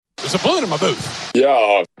There's a balloon in my booth.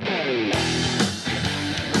 Yeah.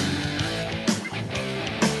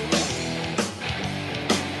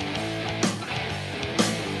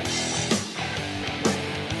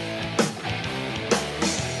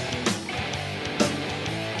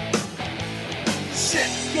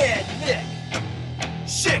 Schick and Nick.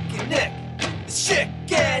 Schick and Nick. The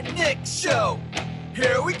Schick and Nick Show.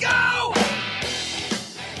 Here we go.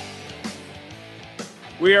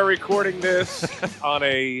 We are recording this on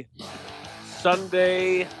a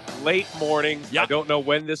Sunday late morning. Yeah. I don't know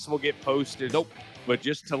when this will get posted. Nope. But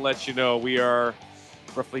just to let you know, we are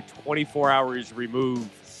roughly 24 hours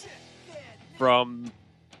removed from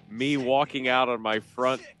me walking out on my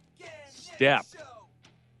front step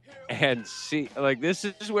and see, like, this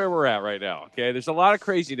is where we're at right now. Okay. There's a lot of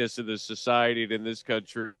craziness in this society and in this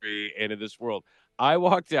country and in this world. I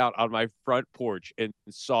walked out on my front porch and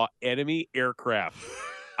saw enemy aircraft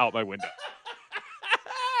out my window.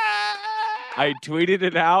 I tweeted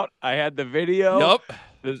it out. I had the video.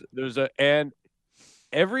 Yep. And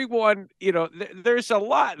everyone, you know, there's a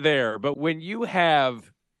lot there, but when you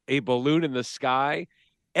have a balloon in the sky,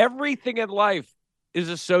 everything in life is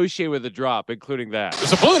associated with a drop, including that.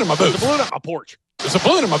 There's a balloon in my booth. There's a balloon on my porch. There's a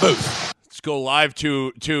balloon in my booth. Let's go live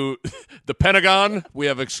to the Pentagon. We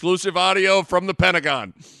have exclusive audio from the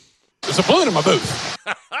Pentagon. There's a balloon in my booth.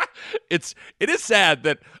 It is sad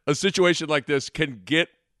that a situation like this can get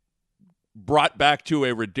brought back to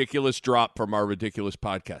a ridiculous drop from our ridiculous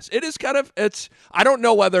podcast. It is I don't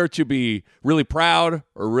know whether to be really proud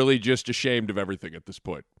or really just ashamed of everything at this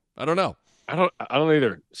point. I don't know. I don't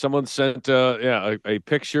either. Someone sent a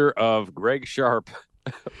picture of Greg Sharp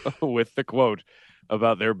with the quote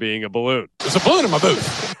about there being a balloon. There's a balloon in my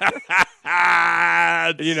booth.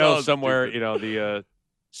 You know, somewhere, you know, the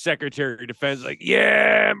Secretary of Defense, like,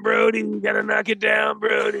 yeah, Brody, you gotta knock it down,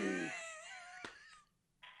 Brody.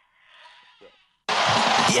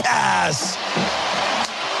 Yes.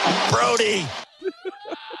 Brody.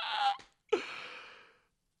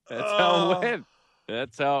 That's how it went.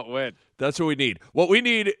 That's how it went. That's what we need. What we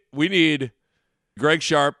need Greg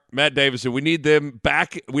Sharp, Matt Davison. We need them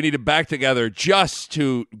back. We need them back together just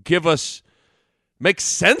to make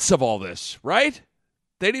sense of all this, right?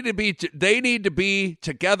 They need to be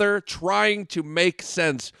together trying to make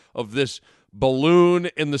sense of this balloon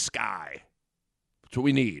in the sky. That's what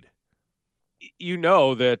we need. You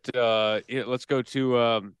know that, let's go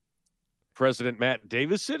to President Matt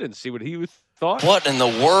Davison and see what he thought. What in the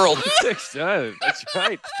world? That's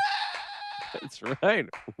right. That's right.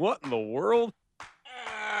 What in the world?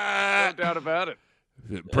 No doubt about it.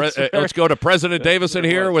 Let's go to President Davison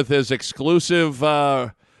here with his exclusive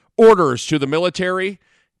orders to the military.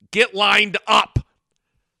 Get lined up.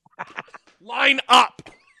 Line up.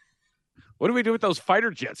 What do we do with those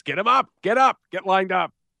fighter jets? Get them up. Get up. Get lined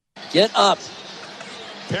up. Get up.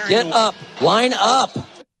 Get up. Line up.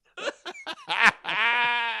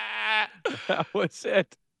 That was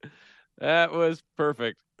it. That was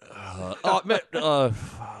perfect.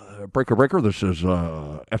 Breaker, this is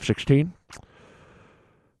F-16.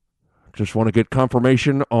 Just want to get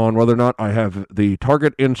confirmation on whether or not I have the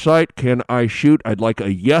target in sight. Can I shoot? I'd like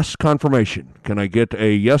a yes confirmation. Can I get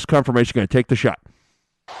a yes confirmation? Can I take the shot?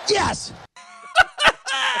 Yes.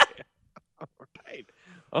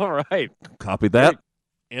 All right. Copy that.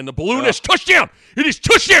 And the balloon is touchdown. It is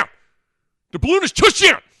touchdown. The balloon is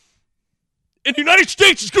touchdown. And the United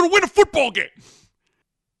States is going to win a football game.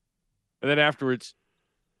 And then afterwards,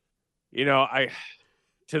 you know,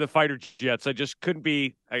 to the fighter jets, I just couldn't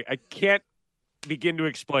be, I can't begin to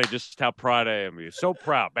explain just how proud I am. So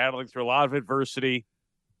proud, battling through a lot of adversity,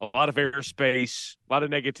 a lot of airspace, a lot of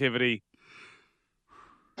negativity.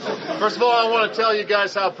 First of all, I want to tell you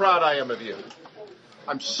guys how proud I am of you.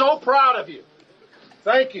 I'm so proud of you.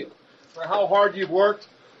 Thank you for how hard you've worked.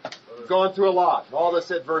 You've gone through a lot, all this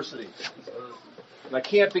adversity. And I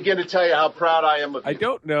can't begin to tell you how proud I am of you. I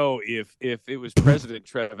don't know if it was President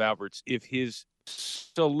Trev Alberts, if his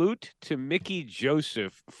salute to Mickey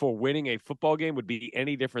Joseph for winning a football game would be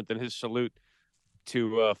any different than his salute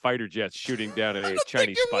to fighter jets shooting down a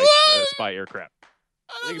Chinese spy aircraft.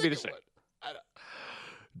 I think it'd be the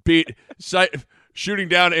same. Shooting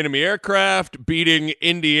down enemy aircraft, beating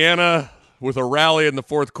Indiana with a rally in the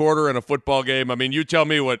fourth quarter in a football game. I mean, you tell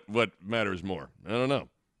me what matters more. I don't know.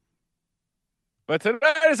 But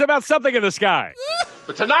tonight is about something in the sky.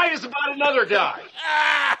 But tonight is about another guy.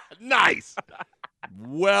 Nice.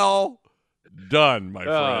 Well done, my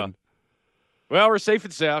friend. Well, we're safe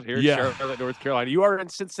and sound here in Charlotte, North Carolina. You are in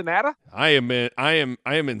Cincinnati? I am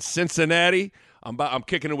in Cincinnati. I'm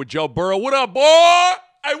kicking it with Joe Burrow. What up, boy?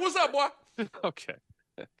 Hey, what's up, boy? Okay.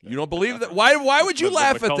 You don't believe that? Why would you With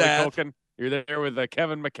laugh at Macaulay that? Culkin. You're there with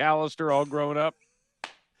Kevin McAllister all grown up.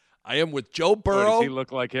 I am with Joe Oh, Burrow. does he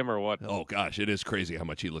look like him or what? Oh, gosh, it is crazy how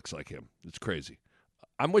much he looks like him. It's crazy.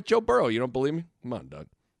 I'm with Joe Burrow. You don't believe me? Come on, Doug.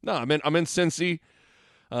 No, I'm in Cincy.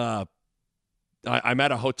 I'm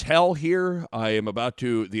at a hotel here. I am about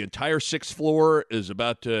to – the entire 6th floor is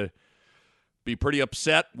about to be pretty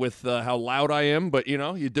upset with how loud I am. But, you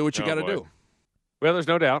do what you got to do. Well, there's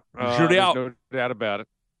no doubt. There's no doubt about it.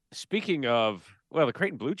 Speaking of – the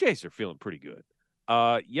Creighton Blue Jays are feeling pretty good.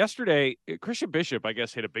 Yesterday, Christian Bishop, I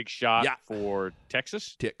guess, hit a big shot for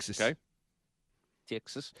Texas. Okay.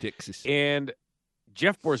 Texas. And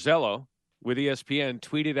Jeff Borzello with ESPN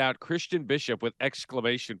tweeted out Christian Bishop with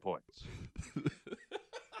exclamation points.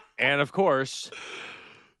 And, of course,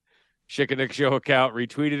 Schick and Nick Show account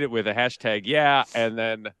retweeted it with a hashtag and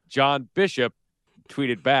then John Bishop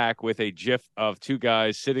tweeted back with a gif of two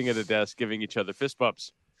guys sitting at a desk giving each other fist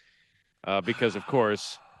bumps. Because, of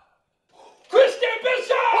course... Christian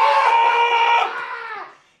Bishop!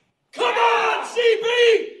 Come on,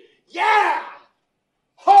 CB! Yeah!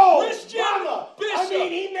 Oh, Christian Bishop! I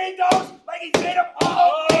mean, he made those like he made them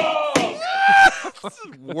all. This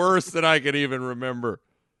is worse than I could even remember.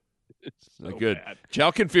 So good. bad.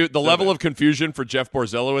 The level of confusion for Jeff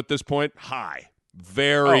Borzello at this point, high.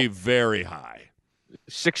 Very, very high.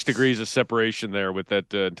 6 degrees of separation there with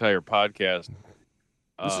that entire podcast.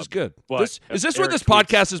 This is good. Is this Eric what this tweets,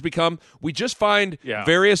 podcast has become? We just find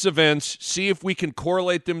various events, see if we can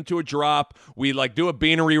correlate them to a drop. We do a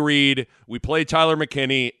Beanery read. We play Tyler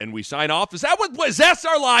McKinney, and we sign off. Is that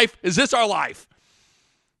our life? Is this our life?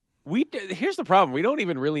 Here's the problem. We don't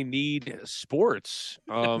even really need sports.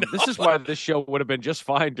 This is why this show would have been just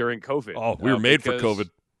fine during COVID. Oh, we were made for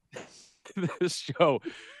COVID. This show,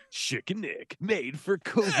 Schick and Nick, made for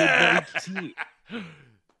COVID-19.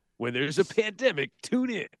 When there's a pandemic,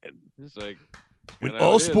 tune in. It's like when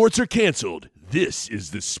all sports are canceled, this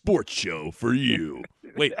is the sports show for you.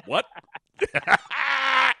 Wait, what?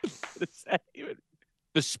 What is that even?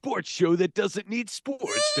 The sports show that doesn't need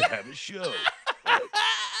sports to have a show.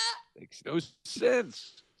 Makes no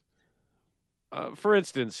sense. For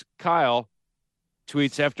instance, Kyle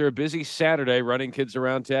tweets after a busy Saturday running kids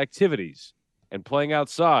around to activities and playing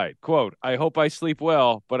outside, quote, "I hope I sleep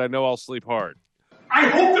well, but I know I'll sleep hard." I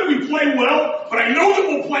hope that we play well, but I know that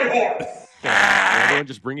we'll play hard. Everyone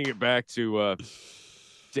just bringing it back to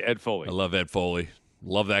Ed Foley. I love Ed Foley.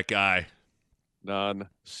 Love that guy.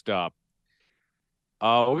 Non-stop.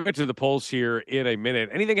 We'll get to the polls here in a minute.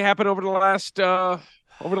 Anything happen over the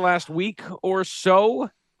last week or so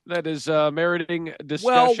that is meriting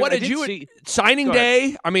discussion? Well, what did you see? Signing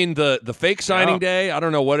day? I mean, the fake signing day. I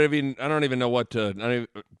don't know what. I don't even know what to.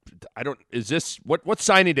 Is this what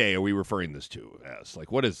signing day are we referring this to as?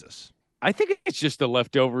 What is this? I think it's just the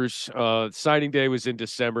leftovers. Signing day was in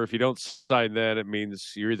December. If you don't sign then, it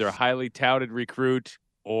means you're either a highly touted recruit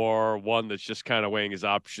or one that's just kind of weighing his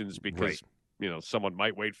options because someone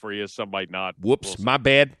might wait for you, some might not. Whoops, my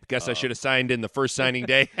bad. Guess I should have signed in the first signing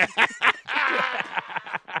day.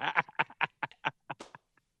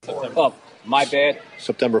 Oh, my bad.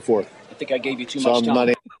 September 4th. I think I gave you too much time.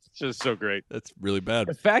 It's just so great. That's really bad.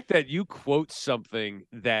 The fact that you quote something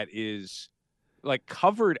that is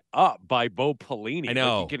covered up by Bo Pelini. I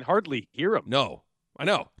know. You can hardly hear him. No, I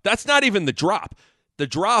know. That's not even the drop. The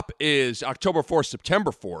drop is October 4th,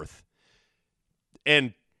 September 4th.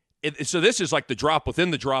 And so this is the drop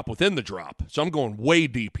within the drop within the drop. So I'm going way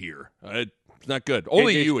deep here. It's not good.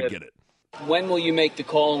 Only you would get it. When will you make the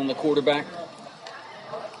call on the quarterback?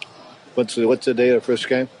 What's the date of the first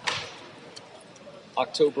game?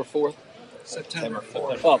 October 4th? September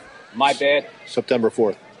 4th. Oh, my bad. September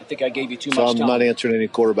 4th. I think I gave you too So much I'm time. not answering any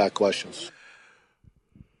quarterback questions.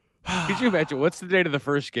 Could you imagine what's the date of the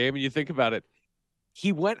first game? And you think about it,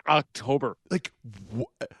 he went October.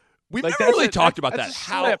 We've never really talked about that.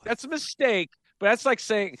 How that's a mistake, but that's like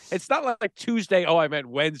saying it's not like Tuesday. Oh, I meant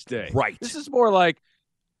Wednesday. Right. This is more like,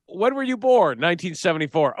 when were you born?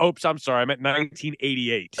 1974. Oops, I'm sorry. I meant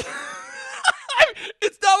 1988.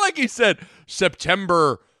 It's not like he said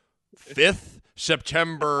September 5th,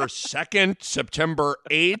 September 2nd, September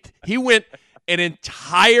 8th. He went an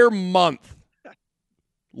entire month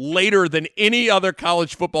later than any other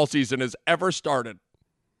college football season has ever started.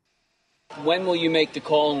 When will you make the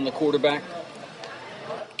call on the quarterback?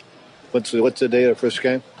 What's the date of the first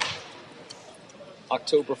game?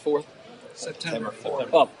 October 4th? September 4th.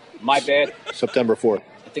 Oh, my bad. September 4th.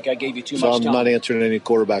 I think I gave you too So much I'm time. not answering any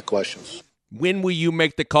quarterback questions. When will you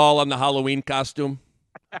make the call on the Halloween costume?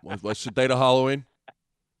 What's the date of Halloween?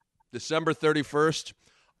 December 31st.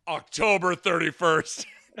 October 31st.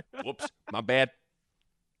 Whoops, my bad.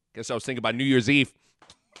 Guess I was thinking about New Year's Eve.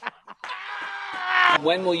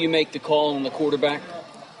 When will you make the call on the quarterback?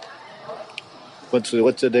 What's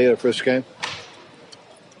the date of the first game?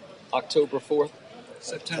 October 4th?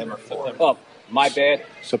 September 4th. Oh, my bad.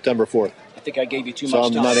 September 4th. I think I gave you too So much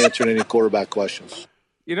I'm time. not answering any quarterback questions.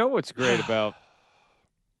 You know what's great about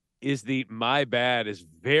is the my bad is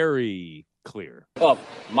very clear. Oh,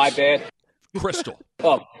 my bad. Crystal.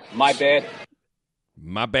 Oh, my bad.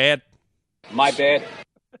 My bad. My bad.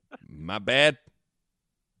 My bad.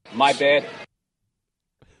 My bad.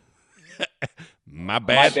 My My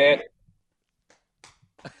bad. bad.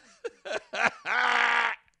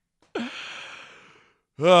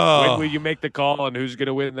 Oh. When will you make the call on who's going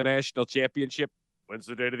to win the national championship? When's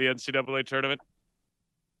the date of the NCAA tournament?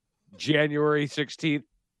 January 16th.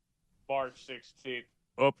 March 16th.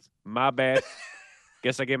 Oops, my bad.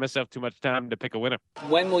 Guess I gave myself too much time to pick a winner.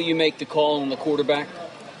 When will you make the call on the quarterback?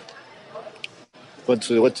 What's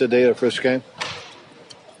the date of the first game?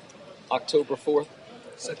 October 4th?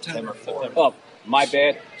 September 4th. Oh, my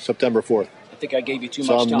bad. September 4th. I think I gave you too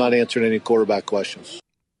So much I'm time. not answering any quarterback questions.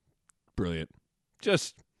 Brilliant.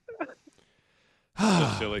 Just So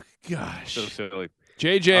silly. gosh. So silly.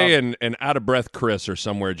 JJ and out of breath Chris are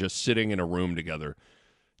somewhere just sitting in a room together,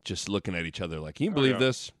 just looking at each other like, can you believe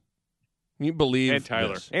this? Can you believe And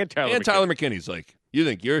Tyler. this? And Tyler. And Tyler McKinney's like, you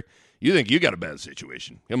think you got a bad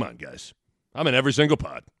situation? Come on, guys. I'm in every single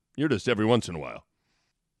pod. You're just every once in a while.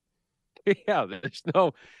 Yeah, there's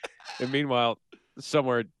no. And meanwhile,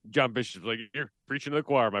 somewhere, John Bishop's like, you're preaching to the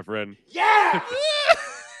choir, my friend. Yeah!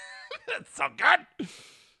 That's so good.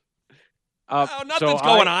 Oh, nothing's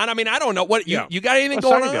going on. I mean, I don't know. What Yeah. you got anything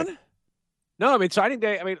Well, going signing on? day. No, I mean, signing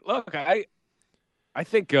day. I mean, look, I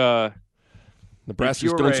think,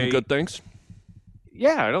 Nebraska's if doing you're some good things.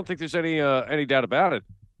 yeah, I don't think there's any doubt about it.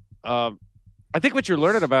 I think what you're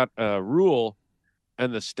learning about Rule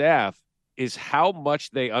and the staff is how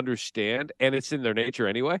much they understand, and it's in their nature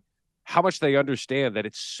anyway, how much they understand that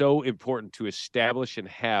it's so important to establish and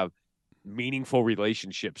have meaningful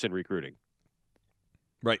relationships in recruiting.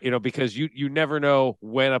 Right. You know, because you never know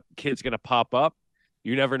when a kid's going to pop up.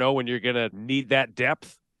 You never know when you're going to need that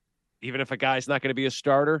depth, even if a guy's not going to be a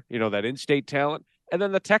starter, you know, that in-state talent. And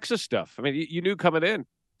then the Texas stuff. I mean, you knew coming in,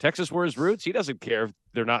 Texas were his roots. He doesn't care if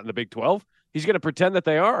they're not in the Big 12. He's going to pretend that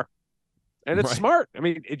they are. And it's Right. smart. I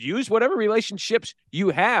mean, use whatever relationships you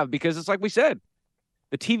have, because it's like we said,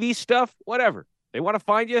 the TV stuff, whatever. They want to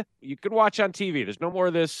find you, you can watch on TV. There's no more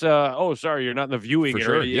of this, oh, sorry, you're not in the viewing For area.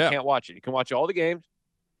 sure, You yeah. can't watch it. You can watch all the games.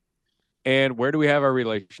 And where do we have our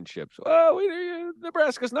relationships? Well,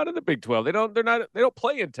 Nebraska's not in the Big 12. They don't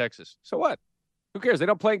play in Texas. So what? Who cares? They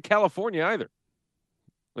don't play in California either.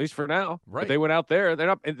 At least for now. Right. But they went out there. They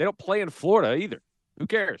don't play in Florida either. Who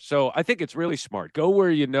cares? So I think it's really smart. Go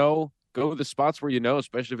where you know. Go to the spots where you know,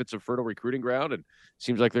 especially if it's a fertile recruiting ground. And it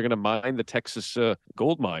seems like they're going to mine the Texas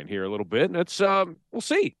gold mine here a little bit. And it's we'll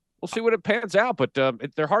see. We'll see what it pans out. But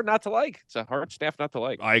they're hard not to like. It's a hard staff not to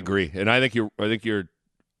like. I agree, and I think you're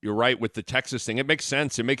right with the Texas thing. It makes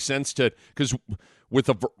sense. It makes sense to because with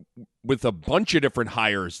a bunch of different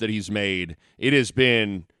hires that he's made, it's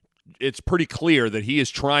pretty clear that he is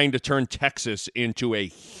trying to turn Texas into a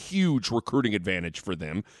huge recruiting advantage for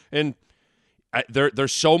them. And there are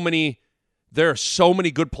so many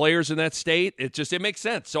good players in that state. It makes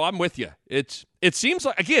sense. So I'm with you. It seems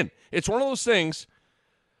like, again, it's one of those things.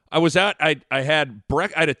 I had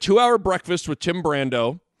a 2-hour breakfast with Tim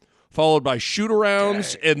Brando, followed by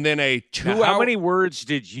shoot-arounds, and then a 2-hour... Now, how many words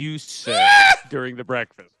did you say during the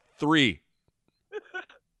breakfast? 3.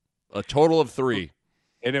 A total of 3.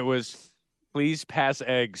 And it was, please pass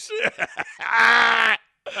eggs.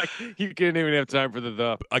 You couldn't even have time for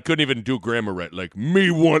the. I couldn't even do grammar right. Like,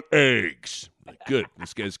 me want eggs. Like, good.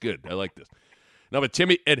 This guy's good. I like this. No, but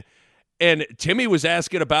Timmy... And Timmy was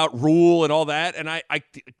asking about Rule and all that, and I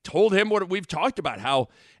told him what we've talked about, how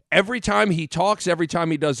every time he talks, every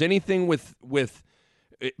time he does anything with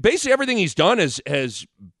basically everything he's done has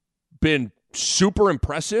been super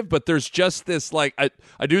impressive, but there's just this, like,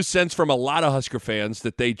 I do sense from a lot of Husker fans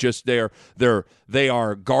that they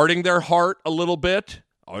are guarding their heart a little bit.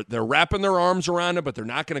 They're wrapping their arms around it, but they're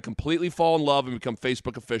not going to completely fall in love and become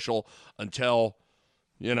Facebook official until,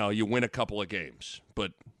 you win a couple of games.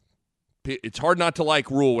 But it's hard not to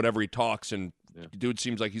like Rule whenever he talks, and dude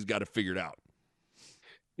seems like he's got it figured out.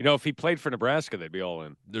 If he played for Nebraska, they'd be all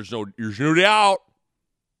in. There's no doubt.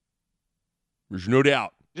 There's no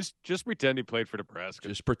doubt. Just pretend he played for Nebraska.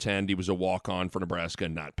 Just pretend he was a walk-on for Nebraska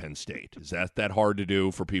and not Penn State. Is that hard to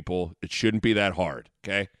do for people? It shouldn't be that hard,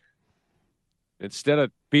 okay? Instead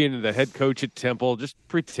of being the head coach at Temple, just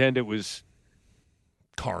pretend it was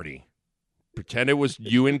Carney. Pretend it was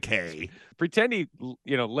UNK. Pretend he,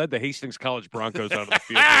 led the Hastings College Broncos out of the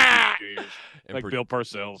field for a few years, like Bill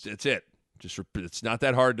Parcells. That's it. It's not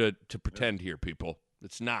that hard to pretend here, people.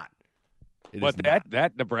 It's not. But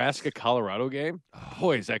that Nebraska-Colorado game,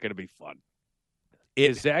 boy, is that going to be fun.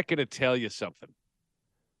 Is that going to tell you something?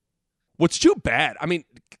 What's too bad, I mean,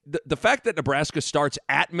 the fact that Nebraska starts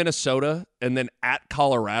at Minnesota and then at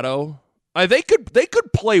Colorado, they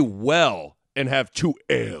could play well and have 2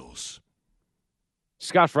 L's.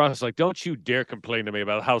 Scott Frost is like, don't you dare complain to me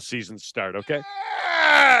about how seasons start, okay?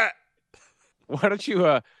 Why don't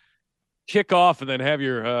you kick off and then have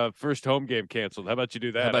your first home game canceled? How about you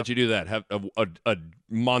do that? How about you do that? Have a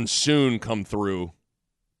monsoon come through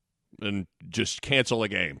and just cancel a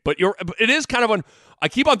game. But it is kind of I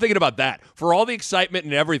keep on thinking about that. For all the excitement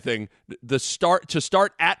and everything, to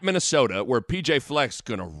start at Minnesota, where PJ Fleck's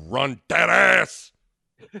going to run that ass.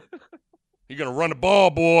 He's going to run the ball,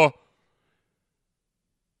 boy.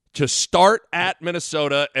 To start at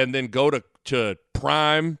Minnesota and then go to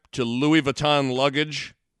Prime, to Louis Vuitton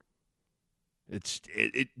luggage.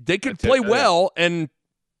 They could play well and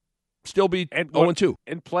still be 0-2.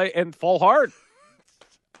 And play and fall hard.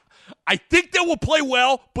 I think they will play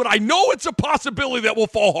well, but I know it's a possibility that we'll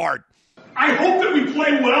fall hard. I hope that we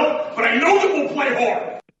play well, but I know that we'll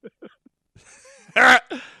play hard.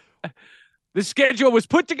 The schedule was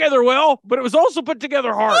put together well, but it was also put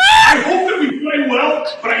together hard. I hope that we play well,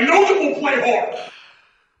 but I know that we'll play hard.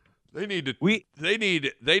 They need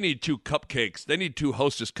 2 cupcakes. They need 2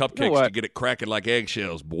 Hostess cupcakes to get it cracking like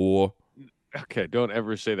eggshells, boy. Okay, don't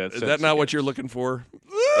ever say that. Is that not what you're looking for?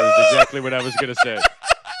 That was exactly what I was going to say.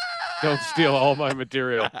 Don't steal all my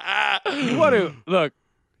material. You want to look?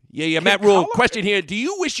 Yeah. Matt Rule, question here: do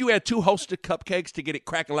you wish you had 2 Hostess cupcakes to get it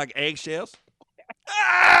cracking like eggshells?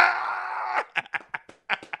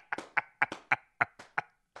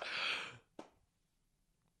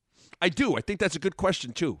 I do. I think that's a good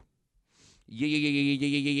question too.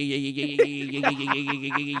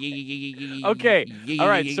 Okay. All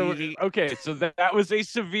right. So that was a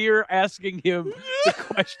severe asking him the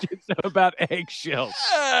questions about eggshells.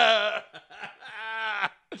 I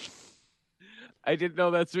didn't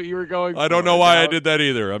know that's what you were going for. I don't know why I did that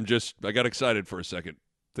either. I got excited for a second,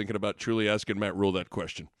 thinking about truly asking Matt Rule that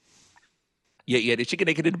question. Yeah. Did she get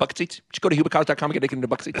naked in the bucket seats? Just go to hubercars.com and get naked in the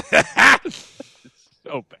bucket seats.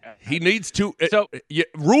 So bad. He needs 2.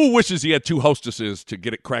 Rule wishes he had 2 hostesses to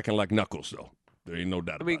get it cracking like Knuckles, though. There ain't no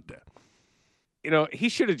doubt about that. He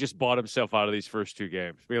should have just bought himself out of these first 2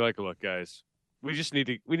 games. Be like, look, guys, we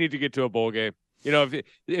need to get to a bowl game.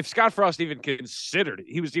 If Scott Frost even considered it,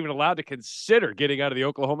 he was even allowed to consider getting out of the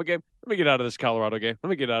Oklahoma game. Let me get out of this Colorado game. Let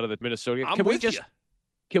me get out of the Minnesota game.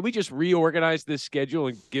 Can we just reorganize this schedule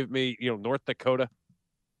and give me, North Dakota?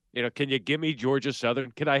 Can you give me Georgia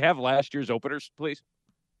Southern? Can I have last year's openers, please?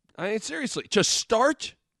 I mean, seriously, just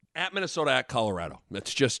start at Minnesota, at Colorado.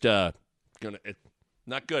 That's just not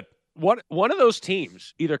good. One of those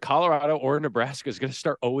teams, either Colorado or Nebraska, is going to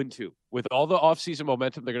start 0-2. With all the offseason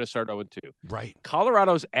momentum, they're going to start 0-2. Right.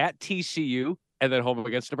 Colorado's at TCU and then home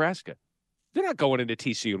against Nebraska. They're not going into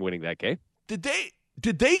TCU and winning that game. Did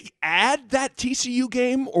they add that TCU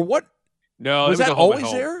game or what? No, was that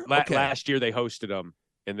always there? Okay. Last year they hosted them.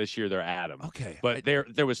 And this year they're at them. Okay, but there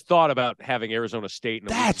was thought about having Arizona State.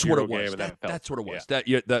 That's what it was. That's what it was.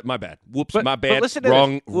 That my bad. Whoops, my bad. But listen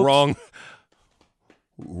to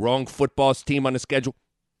Wrong football team on the schedule.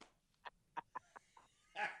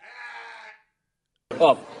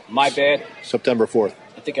 Oh, my bad. September 4th.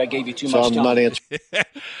 I think I gave you too So much I'm time. not answering.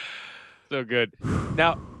 So good.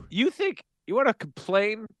 Now, you think you want to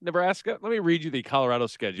complain, Nebraska? Let me read you the Colorado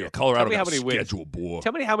schedule. Yeah, Colorado Tell me how many schedule, wins. boy.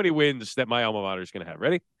 Tell me how many wins that my alma mater is going to have.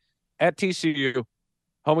 Ready? At TCU,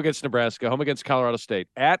 home against Nebraska, home against Colorado State,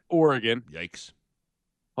 at Oregon, Yikes.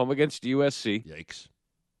 home against USC, Yikes.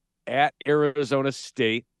 at Arizona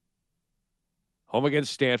State, home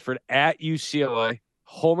against Stanford, at UCLA,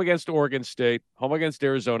 home against Oregon State, home against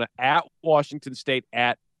Arizona, at Washington State,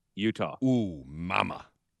 at Utah. Ooh, mama.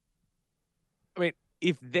 I mean,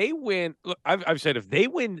 if they win, look, I've said if they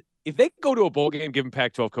go to a bowl game, give them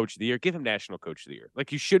Pac-12 Coach of the Year, give them National Coach of the Year.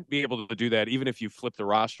 Like, you shouldn't be able to do that even if you flip the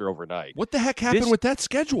roster overnight. What the heck happened with that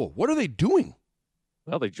schedule? What are they doing?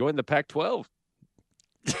 Well, they joined the Pac-12.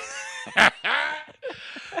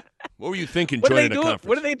 What were you thinking joining the conference?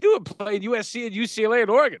 What are they doing playing USC and UCLA and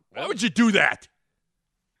Oregon? Why would you do that?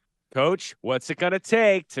 Coach, what's it going to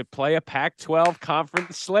take to play a Pac-12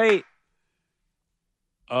 conference slate?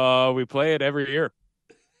 We play it every year.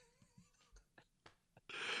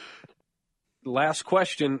 Last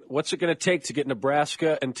question. What's it going to take to get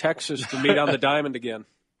Nebraska and Texas to meet on the diamond again?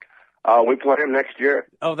 We play them next year.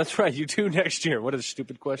 Oh, that's right. You do next year. What a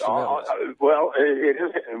stupid question that was. Well, it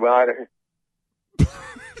is. Well,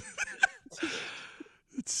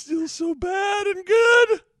 It's still so bad and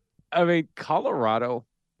good. I mean, Colorado.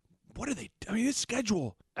 What are they? I mean, this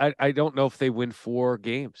schedule. I don't know if they win 4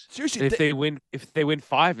 games. Seriously, if they win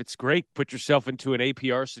 5, it's great. Put yourself into an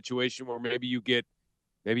APR situation where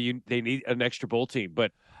they need an extra bowl team.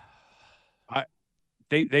 But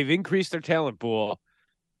they've increased their talent pool,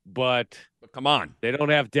 but come on, they don't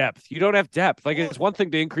have depth. You don't have depth. Like, it's one thing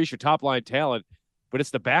to increase your top line talent, but it's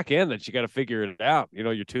the back end that you got to figure it out.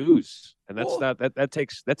 Your twos, and that's that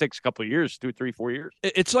takes a couple of years, 2, 3, 4 years.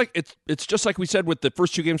 It's like it's just like we said with the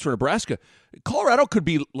first 2 games for Nebraska. Colorado could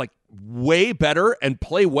be like way better and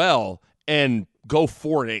play well and go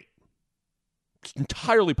 4-8. It's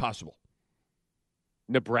entirely possible.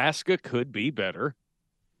 Nebraska could be better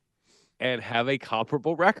and have a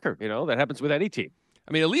comparable record. That happens with any team.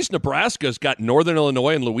 I mean, at least Nebraska's got Northern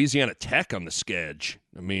Illinois and Louisiana Tech on the schedule.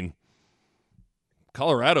 I mean,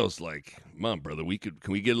 Colorado's like, come on, brother, can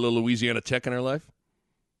we get a little Louisiana Tech in our life?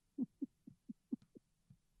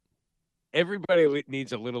 Everybody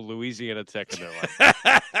needs a little Louisiana Tech in their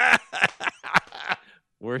life.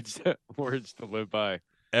 Words to live by.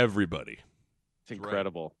 Everybody. It's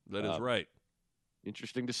incredible. Right. That is right.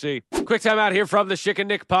 Interesting to see. Quick time out here from the Schick and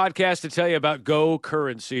Nick podcast to tell you about Go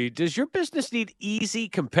Currency. Does your business need easy,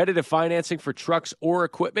 competitive financing for trucks or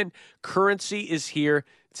equipment? Currency is here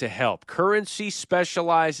to help. Currency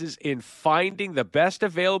specializes in finding the best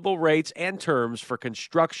available rates and terms for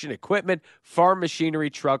construction equipment, farm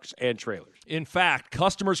machinery, trucks, and trailers. In fact,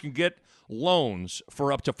 customers can get loans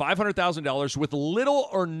for up to $500,000 with little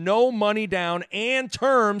or no money down and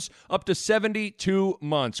terms up to 72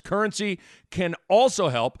 months. Currency can also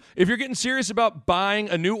help if you're getting serious about buying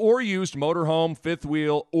a new or used motorhome, fifth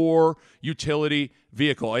wheel, or utility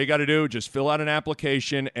vehicle. All you got to do, just fill out an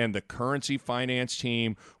application and the Currency Finance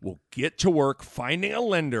team will get to work finding a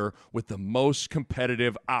lender with the most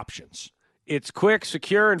competitive options. It's quick,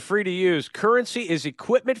 secure, and free to use. Currency is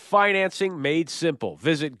equipment financing made simple.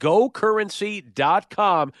 Visit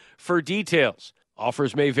gocurrency.com for details.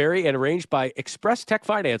 Offers may vary and arranged by Express Tech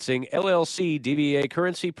Financing, LLC, DBA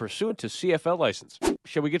Currency, pursuant to CFL license.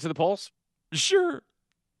 Shall we get to the polls? Sure.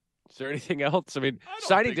 Is there anything else? I mean, I don't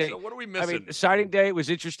signing think day. so. What are we missing? Signing day was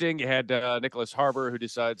interesting. You had Nicholas Harbor, who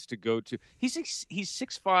decides to go to. He's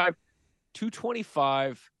 6'5",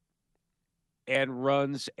 225. And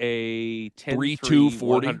runs a 10-3,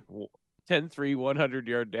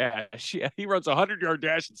 100-yard dash. Yeah, he runs a 100-yard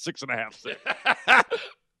dash in 6.5 seconds.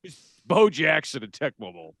 He's Bo Jackson at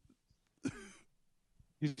Tecmo Bowl.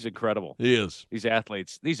 He's incredible. He is. These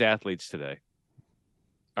athletes today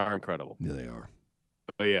are incredible. Yeah, they are.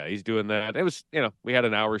 But yeah, he's doing that. It was, we had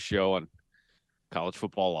an hour show on College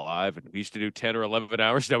Football Live, and we used to do 10 or 11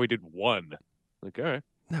 hours. Now we did 1. Like, all right.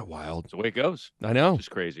 Isn't that wild? That's the way it goes. I know. It's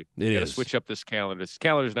crazy. It Gotta is. switch up this calendar. This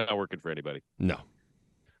calendar's not working for anybody. No.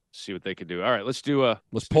 See what they can do. All right, let's do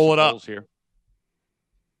let's pull it up here.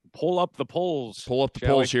 Pull up the polls. Pull up the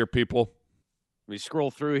polls here, people. We scroll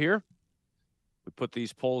through here. We put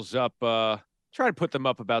these polls up. Try to put them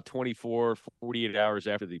up about 24, 48 hours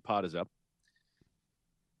after the pod is up.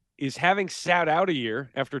 Is having sat out a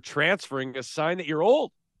year after transferring a sign that you're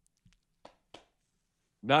old?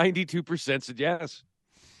 92% said yes.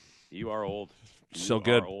 You are old. So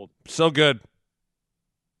good. Old. So good.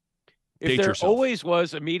 If Date there yourself. always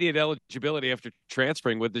was immediate eligibility after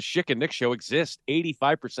transferring, would the Schick and Nick show exist?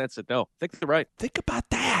 85% said no. I think they're right. Think about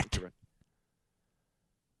that. Right.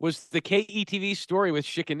 Was the KETV story with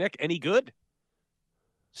Schick and Nick any good?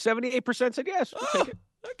 78% said yes. We'll take it.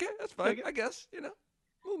 Okay, that's fine. I guess,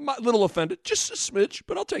 a little offended. Just a smidge,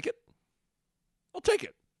 but I'll take it. I'll take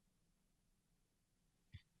it.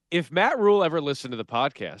 If Matt Rule ever listened to the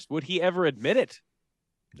podcast, would he ever admit it?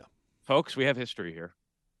 No. Folks, we have history here.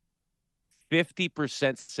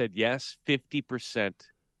 50% said yes, 50%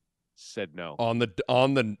 said no. On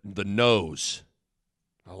the nose.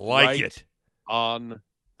 I like Right it. On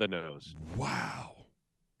the nose. Wow.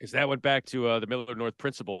 Because that went back to the Miller North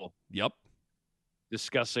principal. Yep.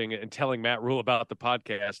 Discussing and telling Matt Rule about the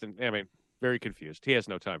podcast. And, very confused. He has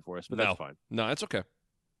no time for us, but that's fine. No, it's okay.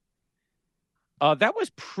 That was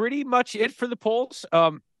pretty much it for the polls.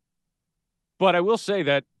 But I will say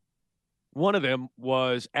that one of them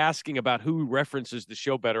was asking about who references the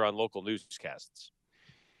show better on local newscasts.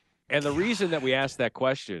 And the reason that we asked that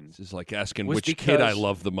question This is like asking was which kid I because-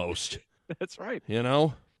 love the most. That's right. You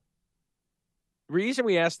The reason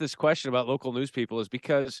we asked this question about local news people is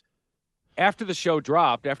because after the show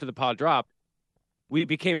dropped, after the pod dropped, we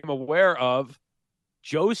became aware of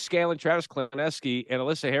Joe Scanlon, Travis Kleneski, and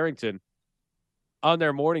Alyssa Harrington on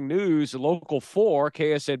their morning news, Local 4,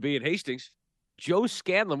 KSNB in Hastings. Joe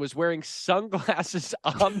Scanlon was wearing sunglasses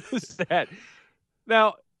on the set.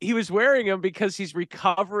 Now, he was wearing them because he's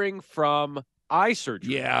recovering from eye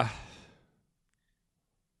surgery. Yeah.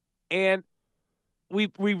 And we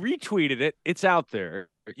retweeted it. It's out there.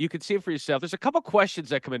 You can see it for yourself. There's a couple questions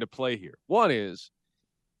that come into play here. One is,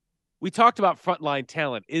 we talked about frontline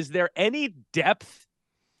talent. Is there any depth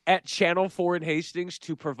at Channel 4 in Hastings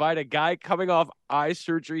to provide a guy coming off eye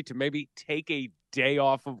surgery to maybe take a day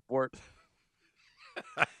off of work?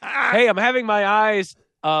 Hey, I'm having my eyes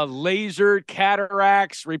lasered,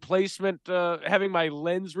 cataracts replacement, having my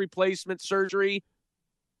lens replacement surgery.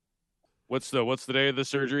 What's the day of the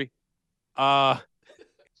surgery?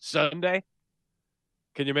 Sunday.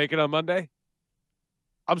 Can you make it on Monday?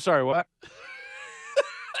 I'm sorry, what?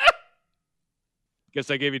 Guess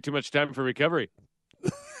I gave you too much time for recovery.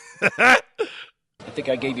 I think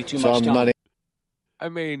I gave you too much time. Money. I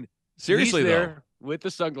mean, Seriously, he's there though. with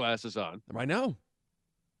the sunglasses on. I know.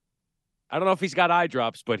 I don't know if he's got eye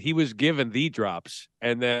drops, but he was given the drops.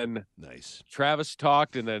 And then Nice. Travis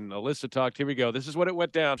talked, and then Alyssa talked. Here we go. This is what it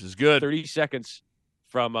went down. This is good. 30 seconds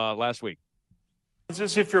from last week.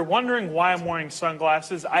 Just if you're wondering why I'm wearing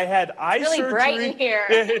sunglasses, I had eye It's really surgery. bright in here.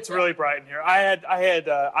 It's really bright in here. I had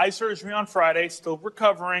eye surgery on Friday, still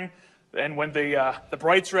recovering. And when the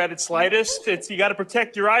brights are at its lightest, you got to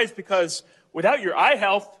protect your eyes because without your eye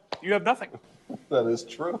health, you have nothing. That is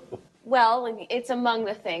true. Well, it's among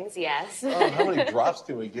the things, yes. Oh, how many drops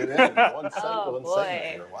can we get in one segment? Oh, one boy. segment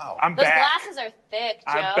here? Wow. I'm Those back. glasses are thick,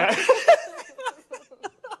 Joe. I'm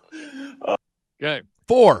back. Okay.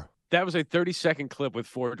 4. That was a 30-second clip with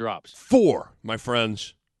 4 drops. 4, my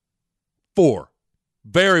friends. 4.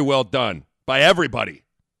 Very well done by everybody.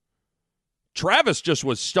 Travis just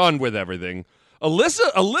was stunned with everything.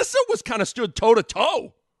 Alyssa was kind of stood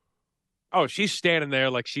toe-to-toe. Oh, she's standing there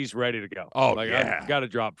like she's ready to go. Oh, like, yeah. I've got a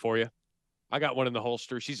drop for you. I got one in the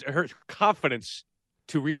holster. Her confidence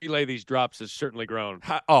to relay these drops has certainly grown.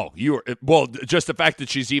 Just the fact that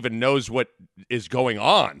she's even knows what is going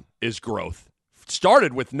on is growth.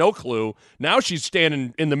 Started with no clue. Now she's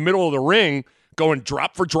standing in the middle of the ring going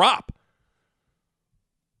drop for drop.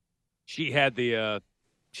 She had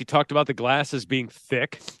she talked about the glasses being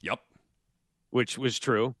thick. Yep. Which was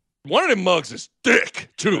true. One of them mugs is thick,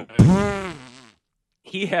 too.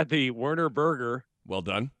 He had the Werner Burger. Well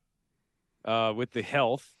done. With the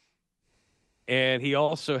health. And he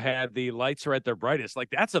also had the lights are at their brightest. Like,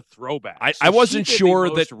 that's a throwback. I wasn't sure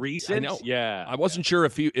that recent. I know. Yeah. I wasn't sure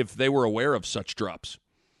if they were aware of such drops.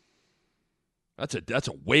 That's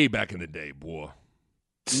a way back in the day, boy.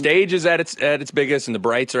 Stage is at its biggest, and the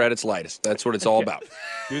brights are at its lightest. That's what it's all about.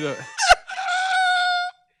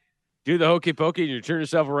 Do the hokey pokey, and you turn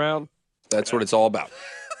yourself around. That's what it's all about.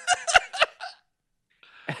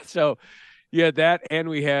 So, you had that, and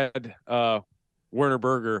we had Werner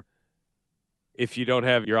Burger. If you don't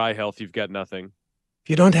have your eye health, you've got nothing. If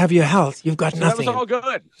you don't have your health, you've got nothing. That was all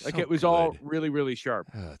good. Like, So it was good. all really, really sharp.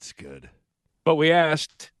 Oh, that's good. But we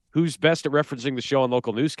asked, who's best at referencing the show on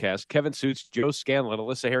local newscast? Kevin Suits, Joe Scanlon,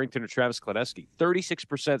 Alyssa Harrington, or Travis Kleneski.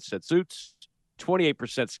 36% said Suits,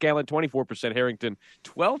 28% Scanlon, 24% Harrington,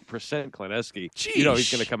 12% Kleneski. You know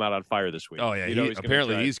he's going to come out on fire this week. Oh, yeah.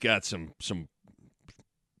 He's got some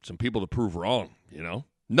people to prove wrong, you know?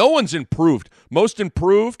 No one's improved. Most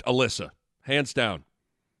improved, Alyssa. Hands down.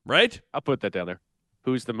 Right? I'll put that down there.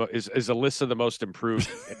 Who's is Alyssa the most improved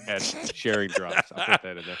at sharing drops? I'll put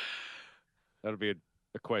that in there. That'll be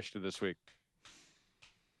a question this week.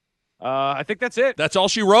 I think that's it. That's all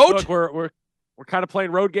she wrote? Look, we're kind of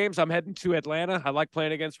playing road games. I'm heading to Atlanta. I like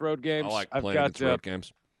playing against road games. I like playing against road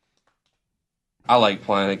games. I like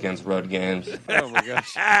playing against road games. Oh, my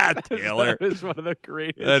gosh. Taylor. That is one of the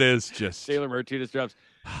greatest. That is just... Taylor Martinez drops.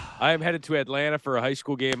 I am headed to Atlanta for a high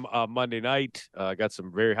school game Monday night. Got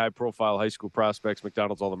some very high-profile high school prospects,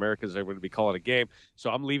 McDonald's All-Americans. They're going to be calling a game. So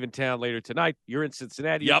I'm leaving town later tonight. You're in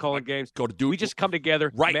Cincinnati. You're calling games. Go to Duke. We just come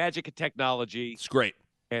together. Right. Magic and technology. It's great.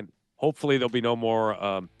 And hopefully there'll be no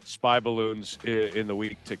more spy balloons in the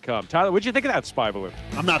week to come. Tyler, what'd you think of that spy balloon?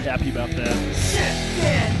 I'm not happy about that. Schick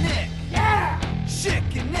and Nick, yeah!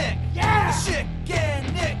 Schick and Nick, yeah! The Schick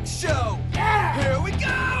and Nick Show, yeah! Here we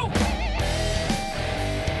go!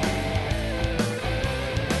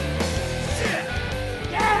 Schick,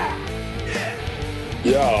 yeah! Nick,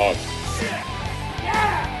 Yeah. Schick,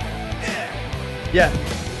 yeah! Nick, Yeah.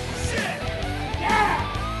 Schick, yeah!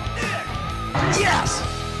 Nick, yes!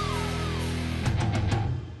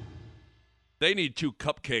 They need 2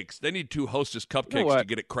 cupcakes. They need 2 Hostess cupcakes what? to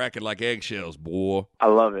get it cracking like eggshells, boy. I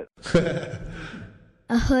love it.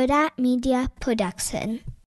 a Huda Media Production.